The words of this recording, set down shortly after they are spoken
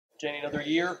Jenny, another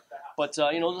year. But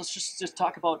let's just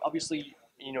talk about obviously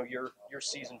your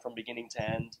season from beginning to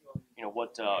end.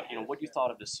 What you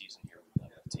thought of this season here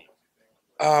with the team.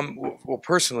 Well,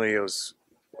 personally, it was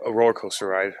a roller coaster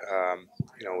ride.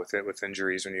 With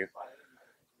injuries, when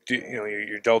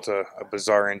you're dealt a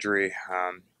bizarre injury,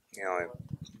 a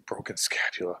broken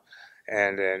scapula,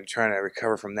 and trying to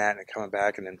recover from that and coming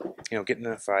back and then getting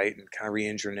in a fight and kind of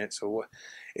re-injuring it. So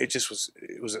it just was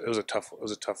a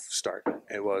tough start.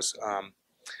 It was.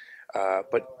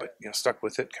 But stuck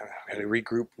with it. Kind of had to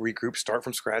regroup, start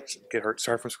from scratch, get hurt,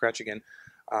 start from scratch again,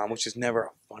 which is never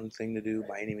a fun thing to do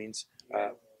by any means.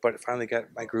 But finally got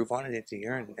my groove on it at the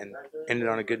year and ended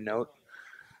on a good note.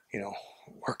 You know,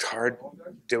 worked hard,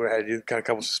 did what I had to do, got a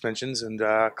couple suspensions, and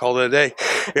called it a day.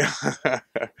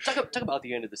 Talk about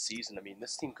the end of the season. I mean,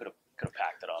 this team could have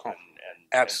packed it up and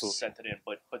Absolutely. sent it in,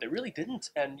 but they really didn't.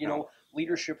 And No.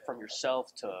 leadership from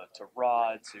yourself to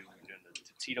Rod to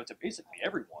Tito to basically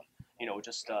everyone.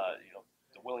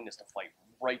 The willingness to fight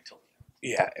right till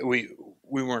the end. Yeah, we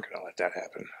weren't going to let that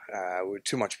happen. We had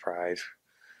too much pride,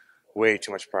 way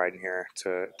too much pride in here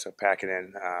to pack it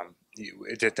in.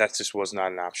 That just was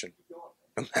not an option.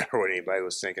 No matter what anybody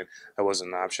was thinking, that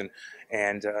wasn't an option.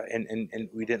 And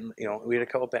we didn't, we had a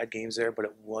couple bad games there, but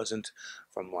it wasn't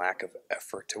from lack of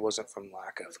effort. It wasn't from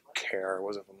lack of care. It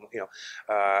wasn't from,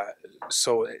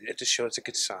 so it just shows it's a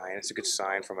good sign. It's a good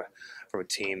sign from a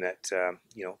team that,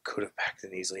 could have backed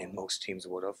in easily, and most teams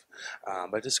would have.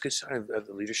 But it's a good sign of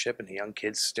the leadership and the young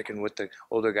kids sticking with the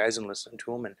older guys and listening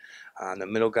to them, and the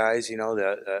middle guys,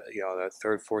 the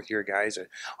third, fourth year guys are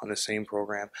on the same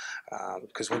program.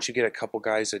 Because once you get a couple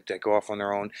guys that go off on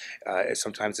their own,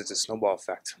 sometimes it's a snowball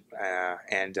effect,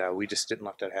 and we just didn't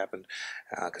let that happen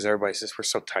because everybody says we're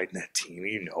so tight in that team.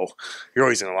 You're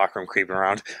always in the locker room creeping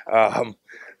around.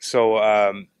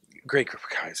 Great group of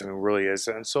guys. I mean, it really is,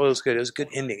 and so it was good. It was a good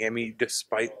ending. I mean,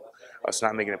 despite us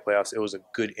not making the playoffs, it was a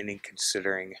good ending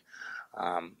considering,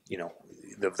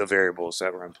 the variables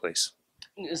that were in place.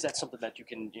 Is that something that you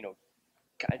can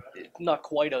not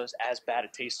quite as bad a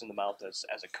taste in the mouth as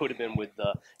it could have been with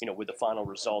the final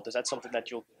result? Is that something that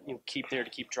you'll keep there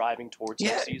to keep driving towards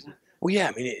next season? Well,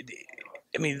 yeah.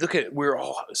 I mean, look at we were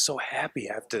all so happy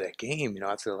after that game.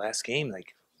 After the last game,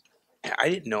 like I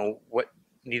didn't know what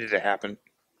needed to happen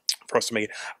for us to make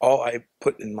it. All I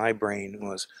put in my brain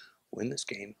was win this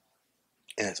game,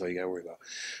 and that's all you got to worry about.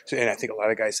 So, and I think a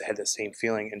lot of guys had the same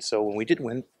feeling. And so when we did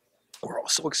win, we're all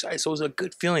so excited. So it was a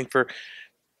good feeling for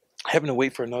having to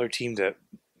wait for another team to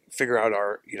figure out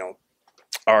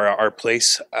our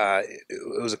place.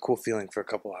 It was a cool feeling for a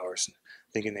couple hours,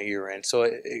 thinking that you were in. So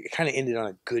it kind of ended on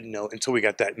a good note until we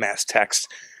got that mass text.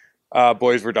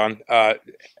 Boys, we're done.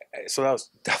 So that was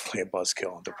definitely a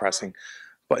buzzkill and depressing.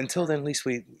 But until then, at least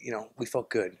we felt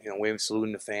good. Waving,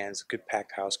 saluting the fans, good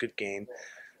packed house, good game.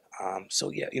 So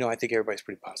yeah, I think everybody's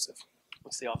pretty positive.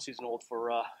 What's the offseason hold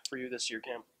for you this year,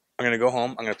 Cam? I'm gonna go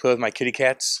home. I'm gonna play with my kitty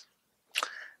cats.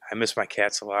 I miss my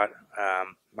cats a lot.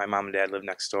 My mom and dad live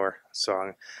next door,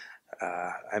 so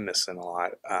I miss them a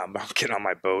lot. I'm getting on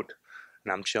my boat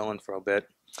and I'm chilling for a bit,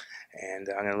 and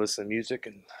I'm gonna listen to music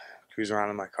and cruise around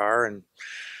in my car and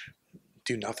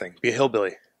do nothing. Be a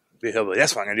hillbilly.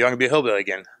 That's what I'm gonna do. I'm gonna be a hillbilly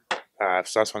again. So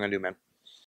that's what I'm gonna do, man.